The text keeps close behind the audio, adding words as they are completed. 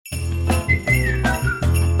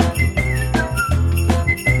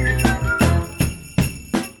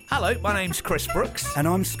Hello, my name's Chris Brooks. And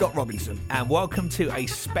I'm Scott Robinson. And welcome to a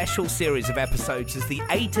special series of episodes as the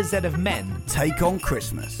A to Z of Men take on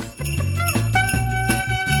Christmas.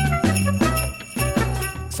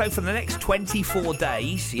 So for the next 24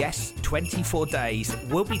 days, yes, 24 days,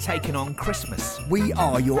 we'll be taking on Christmas. We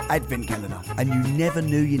are your advent calendar, and you never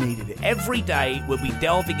knew you needed it. Every day, we'll be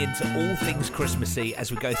delving into all things Christmassy as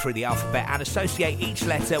we go through the alphabet and associate each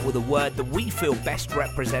letter with a word that we feel best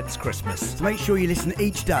represents Christmas. So make sure you listen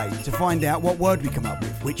each day to find out what word we come up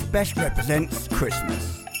with, which best represents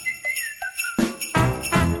Christmas.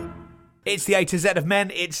 It's the A to Z of Men.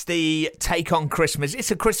 It's the Take on Christmas. It's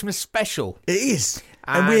a Christmas special. It is.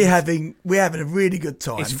 And we're having a really good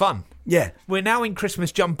time. It's fun. Yeah. We're now in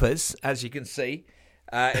Christmas jumpers, as you can see,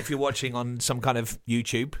 if you're watching on some kind of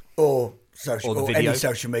YouTube. Or video. Any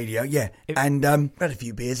social media, yeah. And we've had a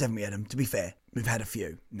few beers, haven't we, Adam? To be fair, we've had a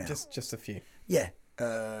few now. Just a few. Yeah.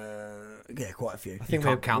 Quite a few. I think you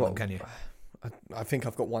can't count them, can you? I think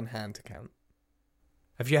I've got one hand to count.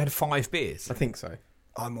 Have you had 5 beers? I think so.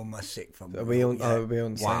 I'm on my sixth. Are we on? Yeah. Are we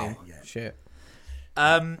on? Wow. Yeah. Shit.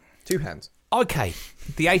 2 hands. Okay.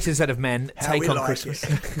 The A to Z of Men take on Christmas.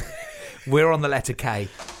 We're on the letter K.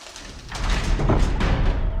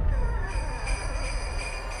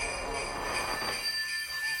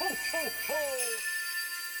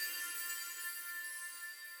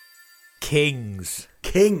 Kings.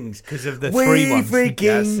 Because of the 3 ones. We 3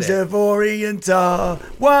 kings of Orient are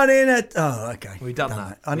one in a... Oh, okay. We've done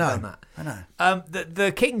that. I know.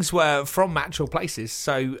 The kings were from actual places.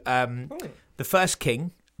 So the first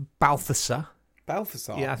king, Balthasar.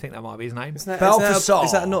 Balthasar? Yeah, I think that might be his name. Balthasar.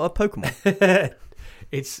 Is that not a Pokemon?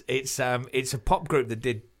 It's a pop group that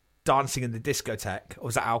did Dancing in the Discotheque. Or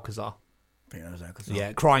was that Alcazar? I think that was Alcazar.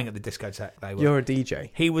 Yeah, Crying at the Discotheque. They were. You're a DJ.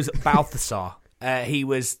 He was Balthasar. He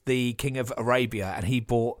was the king of Arabia, and he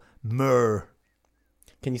bought myrrh.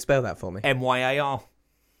 Can you spell that for me? M-Y-A-R.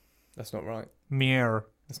 That's not right. Myrrh.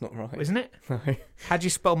 That's not right. Isn't it? No. How do you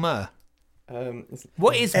spell myrrh?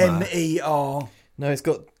 What is myrrh? M-E-R. No, it's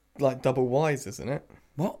got like double Y's, isn't it?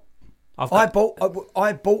 What? I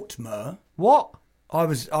bought myrrh. What? I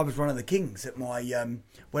was one of the kings at my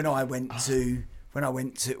when I went to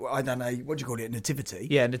I don't know what do you call it, nativity.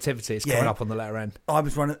 Yeah, nativity. It's coming up on the letter N. I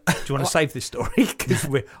was one of. Do you want to save this story? Because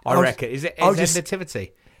I reckon is it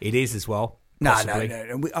nativity? It is as well. Possibly.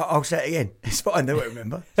 No. I'll say it again. It's fine. I don't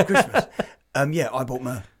remember. It's Christmas. I bought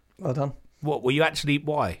myrrh. Well done. What were you actually?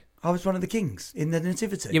 Why? I was one of the kings in the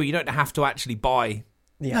nativity. Yeah, but you don't have to actually buy.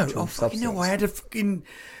 I had a fucking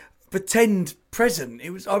pretend present.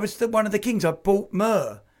 I was one of the kings. I bought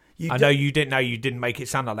myrrh. I know you didn't know. You didn't make it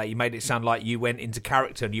sound like that. You made it sound like you went into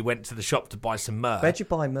character and you went to the shop to buy some myrrh. Where'd you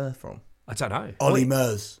buy myrrh from? I don't know. Ollie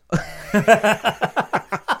Murs.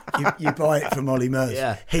 you buy it from Ollie Murs.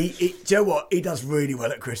 Yeah. Do you know what? He does really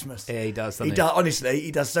well at Christmas. Yeah, he does. He does. Honestly,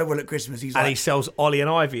 he does so well at Christmas. And he sells Ollie and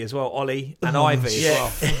Ivy as well. Ollie and Ivy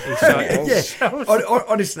as well.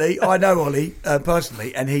 Honestly, I know Ollie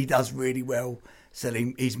personally, and he does really well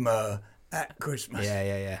selling his myrrh at Christmas.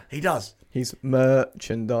 Yeah. He does. He's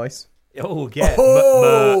merchandise. Oh, yeah.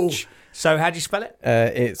 Merch. So, how do you spell it?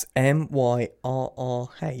 It's M-Y-R-R-H.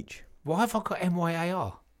 Why have I got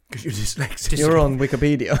M-Y-A-R? Because you're dyslexic. You're on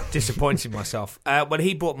Wikipedia. Disappointing myself. When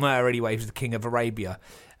he bought myrrh anyway, he was the king of Arabia.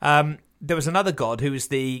 There was another god who was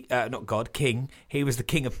king. He was the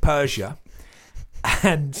king of Persia.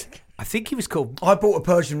 And I think he was called... I bought a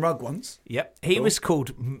Persian rug once. Yep. He was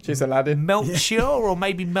called... She's Aladdin. Melchior or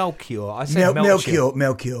maybe Melchior? I said Melchior.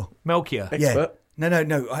 Melchior. Expert. Yeah.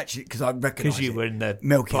 No, actually, because I recognise because you were in the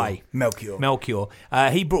play. Melchior.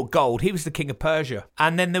 He brought gold. He was the king of Persia.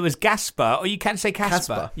 And then there was Gaspar, or you can say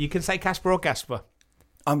Casper. You can say Casper or Gaspar.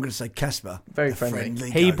 I'm going to say Casper. Very friendly.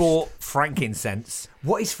 He bought frankincense.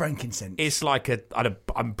 What is frankincense? It's like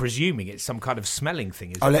I'm presuming it's some kind of smelling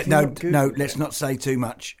thing. Let's not say too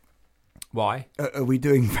much. Why? Are we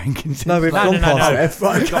doing frankincense? No, we've gone past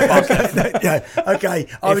it. Yeah, okay.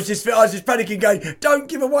 I was just panicking, going, don't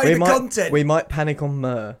give away the content. We might panic on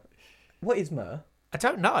myrrh. What is myrrh? I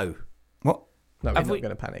don't know. What? No, we're not going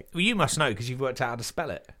to panic. Well, you must know because you've worked out how to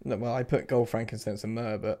spell it. No, well, I put gold, frankincense, and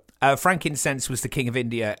myrrh, but frankincense was the king of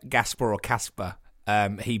India, Gaspar or Casper.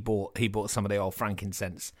 He bought some of the old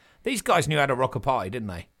frankincense. These guys knew how to rock a party, didn't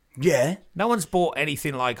they? Yeah. No one's bought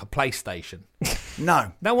anything like a PlayStation.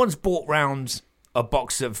 No. No one's bought round a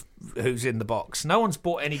box of Who's in the Box. No one's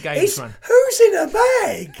bought any games round. Who's in a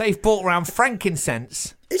bag? They've bought round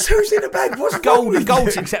frankincense. It's Who's in a bag. What's gold? Wrong with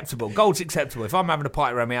Gold's you? acceptable. Gold's acceptable. If I'm having a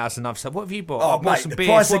party around my house and I've said, "What have you bought?" Oh, I bought mate, some the beers.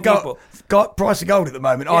 price of gold at the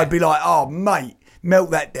moment, Yeah. I'd be like, "Oh, mate,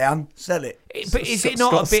 melt that down, sell it. But is it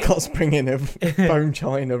not a bit? Scott's bringing a bone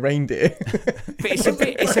china reindeer. But it's a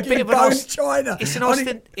bit. It's a bit of an. Bone china.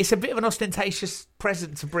 It's a bit of an ostentatious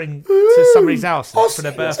present to bring to somebody's house for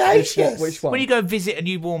their birthday. Ostentatious. Which one? When you go and visit a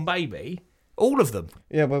newborn baby, all of them.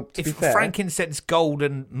 Yeah, well, to be fair, Frankincense, gold,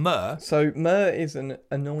 and myrrh. so myrrh is an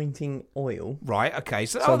anointing oil. Right. Okay.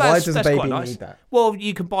 So, So why that's, does a that's baby quite nice. need that? Well,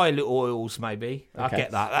 you can buy little oils, maybe. I Okay.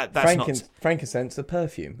 get that. That's not. Frankincense, a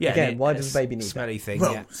perfume. Yeah. Again, why does a baby need that? smelly thing?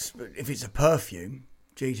 Well, yeah. if it's a perfume,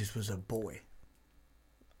 Jesus was a boy.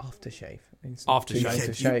 Aftershave. Aftershave.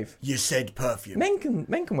 To shave. You said perfume.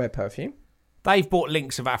 Men can wear perfume. They've bought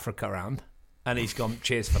links of Africa around, and he's gone.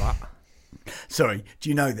 Cheers for that. Sorry, do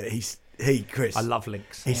you know that Chris? I love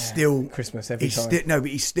links. He's still Christmas every time. but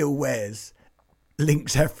he still wears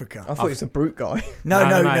Lynx Africa. I thought he was a Brute guy. No,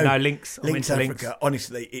 links. I'm Lynx into Africa. links.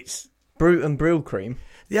 Honestly, it's Brute and Brill cream.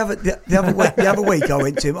 the other week I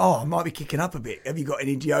went to him. Oh, I might be kicking up a bit. Have you got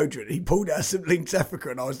any deodorant? He pulled out some Lynx Africa,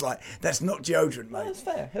 and I was like, "That's not deodorant, mate. That's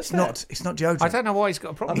fair. It's not. It's not deodorant." I don't know why he's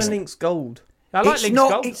got a problem. I'm a Lynx Gold. I like It's links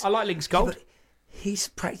not- gold. it's- I like links gold. But he's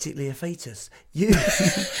practically a fetus. You,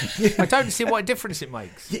 I don't see what difference it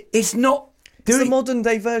makes. it's not. It's the Doing, modern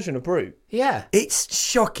day version of Brute. Yeah. it's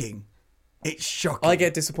shocking. It's shocking. I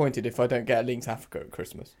get disappointed if I don't get a Lynx Africa at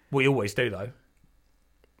Christmas. We always do though.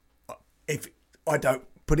 if I don't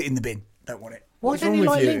put it in the bin. Don't want it. Why What's don't wrong you with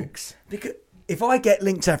like you? links? Because if I get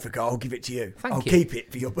Lynx Africa, I'll give it to you. Thank I'll you. keep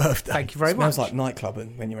it for your birthday. Thank you very Smells much. like nightclub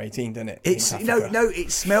when you're 18, doesn't it? It's Lynx no, Africa.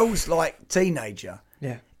 it smells like teenager.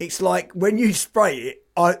 Yeah. It's like when you spray it,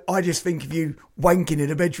 I just think of you wanking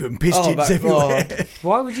in a bedroom, piss Oh, juice that- everywhere.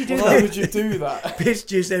 Why would you do Why that? would you do that? Piss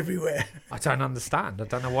juice everywhere. I don't understand. I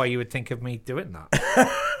don't know why you would think of me doing that.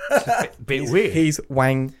 It's a bit weird. He's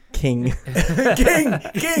Wang King. King.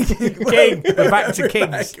 King. We're back to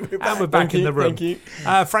kings. We're back. And we're back in the room. Thank you.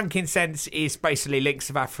 Frankincense is basically links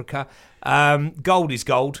of Africa. Gold is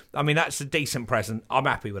gold. I mean, that's a decent present. I'm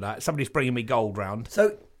happy with that. Somebody's bringing me gold round.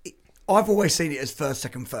 So I've always seen it as first,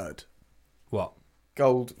 second, third. What?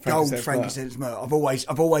 Gold, Frankincense, myrrh. I've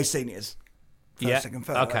always seen it as first, second,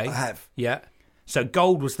 third. Okay. I have. Yeah. So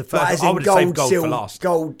gold was the first. Like, as I in would have saved gold silver, for last.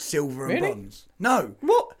 Gold, silver, and Really? bronze. No.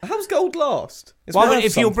 What? How's gold last? It's Well, worth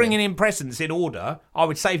if you're something. bringing in presents in order, I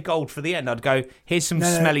would save gold for the end. I'd go, here's some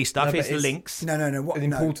smelly stuff, no, here's but the it's- links. No. What? An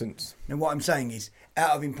importance. No, what I'm saying is,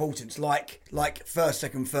 out of importance, like first,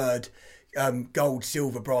 second, third, gold,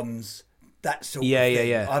 silver, bronze, that sort of thing.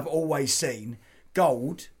 Yeah. I've always seen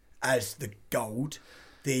gold as the gold,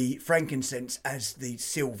 the frankincense as the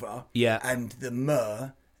silver, Yeah. and the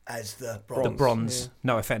myrrh as the bronze. The bronze.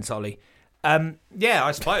 No offence, Ollie. Yeah,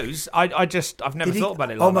 I suppose. I've never thought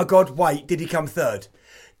about it like Oh my that. God! Wait, did he come third?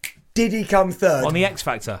 Did he come third? On the X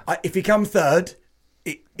Factor. If he come third,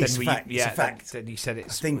 it's Then fact. yeah, it's a fact. Then you said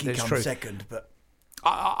it's. I think he it's comes true. second, but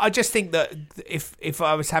I just think that if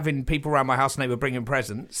I was having people around my house and they were bringing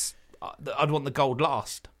presents, I'd want the gold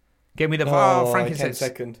last. Give me the I came frankincense.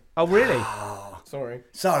 second. Oh, really? Sorry.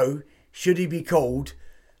 so should he be called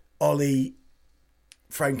Ollie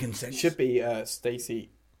Frankincense? Should be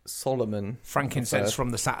Stacey Solomon. Frankincense Third. from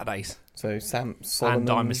the Saturdays. So Sam Solomon. And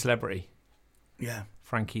I'm a Celebrity. Yeah.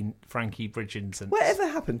 Frankie Bridgens. And Whatever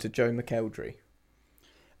happened to Joe McElderry?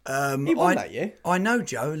 He He won that year. I know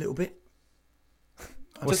Joe a little bit.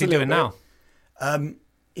 What's Just he a doing little now?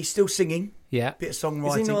 He's still singing, Yeah. bit of Is he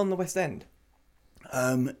songwriting. not on the West End?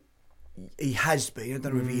 He has been. I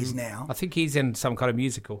don't know if he is now. I think he's in some kind of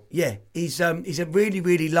musical. Yeah, he's a really,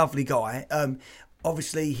 really lovely guy.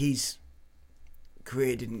 Obviously, his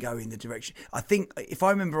career didn't go in the direction. I think, if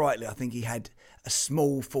I remember rightly, I think he had a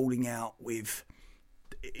small falling out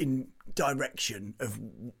in direction of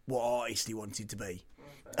what artist he wanted to be.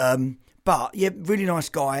 But yeah, really nice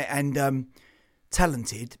guy and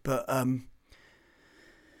talented. But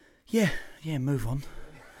yeah, move on.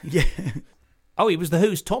 Yeah, Oh, he was the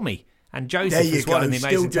Who's Tommy and Joseph There you as well go. in the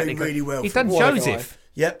Still Amazing doing Technicolor. really well He's for done him. What a Joseph.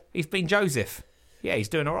 yep. He's been Joseph. Yeah, he's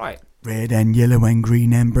doing all right. Red and yellow and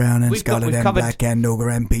green and brown and We've scarlet and covered- black and ochre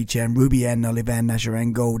and peach and ruby and olive and azure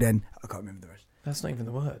and gold and I can't remember the rest. That's not even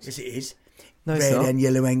the words. Yes, it is. No, it's Red not. and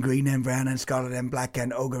yellow and green and brown and scarlet and black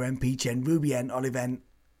and ochre and peach and ruby and olive and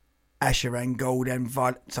azure and gold and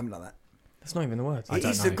violet, something like that. That's not even the words. It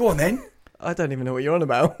don't is know. go on then. I don't even know what you're on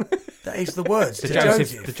about. That is the words. The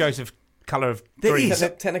to Joseph colour of There green. is.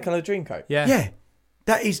 Technicolor Dreamcoat. Yeah. Yeah,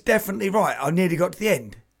 that is definitely right. I nearly got to the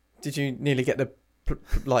end. Did you nearly get the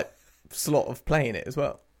slot of playing it as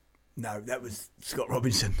well? No, that was Scott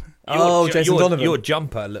Robinson. Oh, Jason Donovan. Your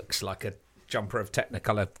jumper looks like a jumper of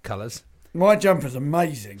Technicolor colours. My jumper's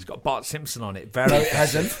amazing. It's got Bart Simpson on it. No, Very it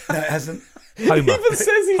hasn't. No, it hasn't. Homer. Even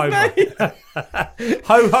says his Homer. name.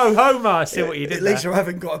 Ho, ho, Homer. I see what you did At least there. I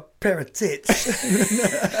haven't got a pair of tits.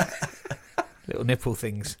 Little nipple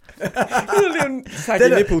things. Little saggy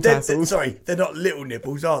nipple tassels. Sorry, they're not little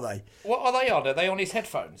nipples, are they? What are they on? Are they on his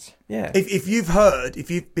headphones? Yeah. If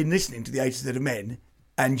you've been listening to the Aces of the Men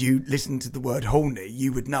and you listen to the word horny,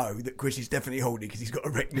 you would know that Chris is definitely horny because he's got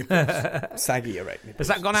erect nipples. Saggy erect nipples.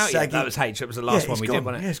 Has that gone out yet? Saggy. That was H. It was the last Yeah, one it's we gone. did,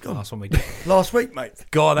 wasn't it? Yeah, it's gone. Last one we did. Last week, mate.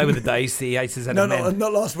 God, they were the days, the Aces and No, the Men.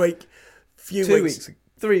 not last week. 2 weeks.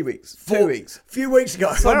 3 weeks. 2 weeks. Few weeks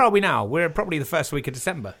ago. Where are we now? We're probably the first week of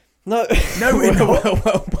December. No, No, we're not.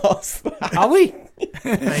 well past that. Are we?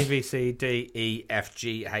 A, B, C, D, E, F,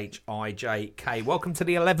 G, H, I, J, K. Welcome to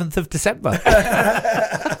the 11th of December.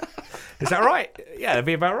 Is that right? Yeah, that'd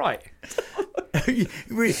be about right. we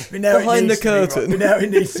now Behind it needs the curtain. To be right. Now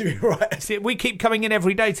it needs to be right. See, we keep coming in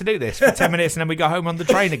every day to do this for 10 minutes and then we go home on the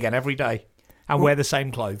train again every day and wear the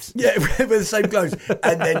same clothes. Yeah, with the same clothes,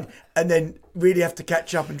 and then really have to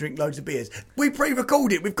catch up and drink loads of beers. We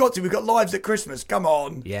pre-record it. We've got to. We've got lives at Christmas. Come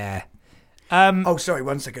on. Yeah. Oh, sorry.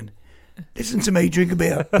 1 second. Listen to me drink a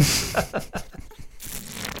beer.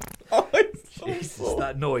 Oh, it's Jesus, awful.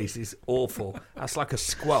 that noise is awful. That's like a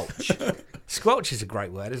squelch. Squelch is a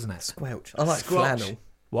great word, isn't it? Squelch. I like Squelch. flannel.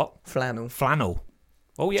 What? Flannel. Flannel.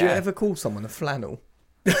 Oh, yeah. Do you ever call someone a flannel?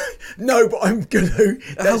 No, but I'm gonna.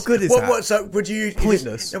 How good is that? What? So would you use?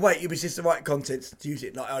 Pointless. No, wait. It was just the right context to use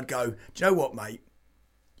it. Like I'd go. Do you know what, mate?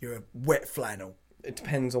 You're a wet flannel. It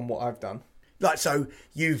depends on what I've done. Like so,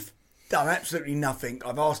 you've done absolutely nothing.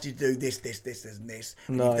 I've asked you to do this, and this.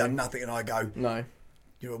 And No. You've done nothing, and I go. No.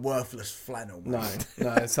 You're a worthless flannel. Mate.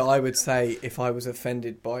 No. So I would say if I was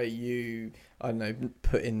offended by you, I don't know,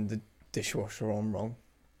 putting the dishwasher on wrong.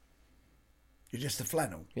 You're just a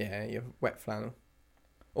flannel. Yeah, you're wet flannel.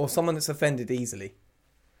 Or someone that's offended easily.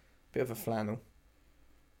 Bit of a flannel.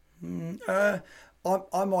 I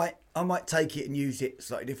might take it and use it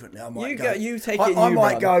slightly differently. I might You take it and I you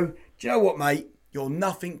might run. go. Do you know what, mate? You're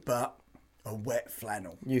nothing but a wet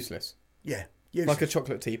flannel. Useless. Yeah, Like a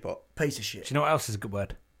chocolate teapot. piece of shit. Do you know what else is a good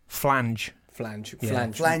word? Flange. Flange. Yeah.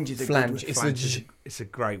 Flange. Flange is a good Flange. word. It's Flange a it's a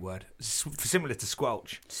great word. It's similar to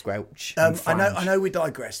squelch. squelch. I flange. know we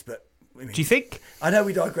digress, but I mean, Do you think? I know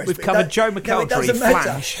we digress. We've but covered that- Joe No, it McElderry, doesn't matter.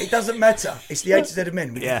 flange. It doesn't matter. It's the HZ of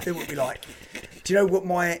men. We Yeah. can do what we like. Do you know what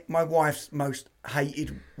my wife's most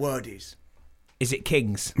hated word is? Is it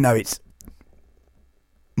kings? No, it's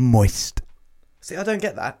moist. See, I don't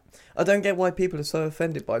get that. I don't get why people are so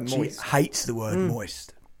offended by She moist. hates the word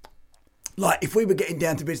moist. Like if we were getting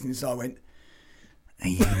down to business, I went,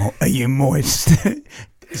 "Are you moist?"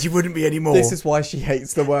 She wouldn't be anymore. This is why she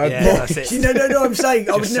hates the word Yeah, moist. that's it. No. I'm saying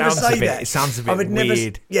I would Just never sounds say a bit- that. it sounds a bit I would never.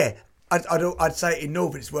 weird. Yeah, I'd say it in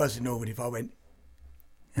Northern. It's worse in Northern if I went.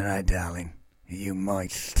 All right, darling, are you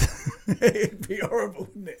moist? It'd be horrible,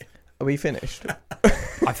 wouldn't it? Are we finished?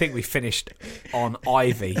 I think we finished on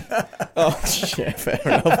Ivy. Oh, yeah, fair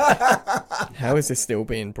enough. How is this still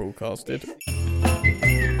being broadcasted?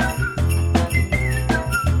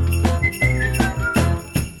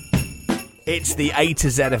 It's the A to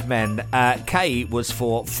Z of men. K was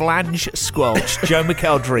for flange, squelch, Joe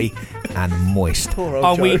McElderry, and moist. Poor old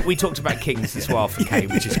Oh, Joe. we talked about kings as well for K,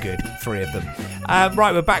 which is good. 3 of them.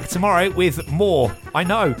 Right, we're back tomorrow with more. I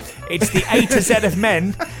know. It's the A to Z of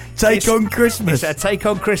men. Take on Christmas. It's a take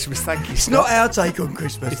on Christmas. Thank you. It's not our take on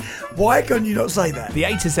Christmas. Why can you not say that? The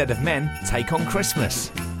A to Z of men take on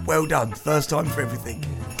Christmas. Well done. First time for everything.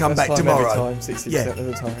 Come First back time tomorrow. Every time, 60% Yeah. of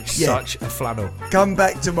the time. Yeah. Such a flannel. Come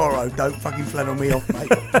back tomorrow. Don't fucking flannel me off, mate.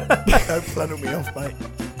 Don't flannel me off, mate.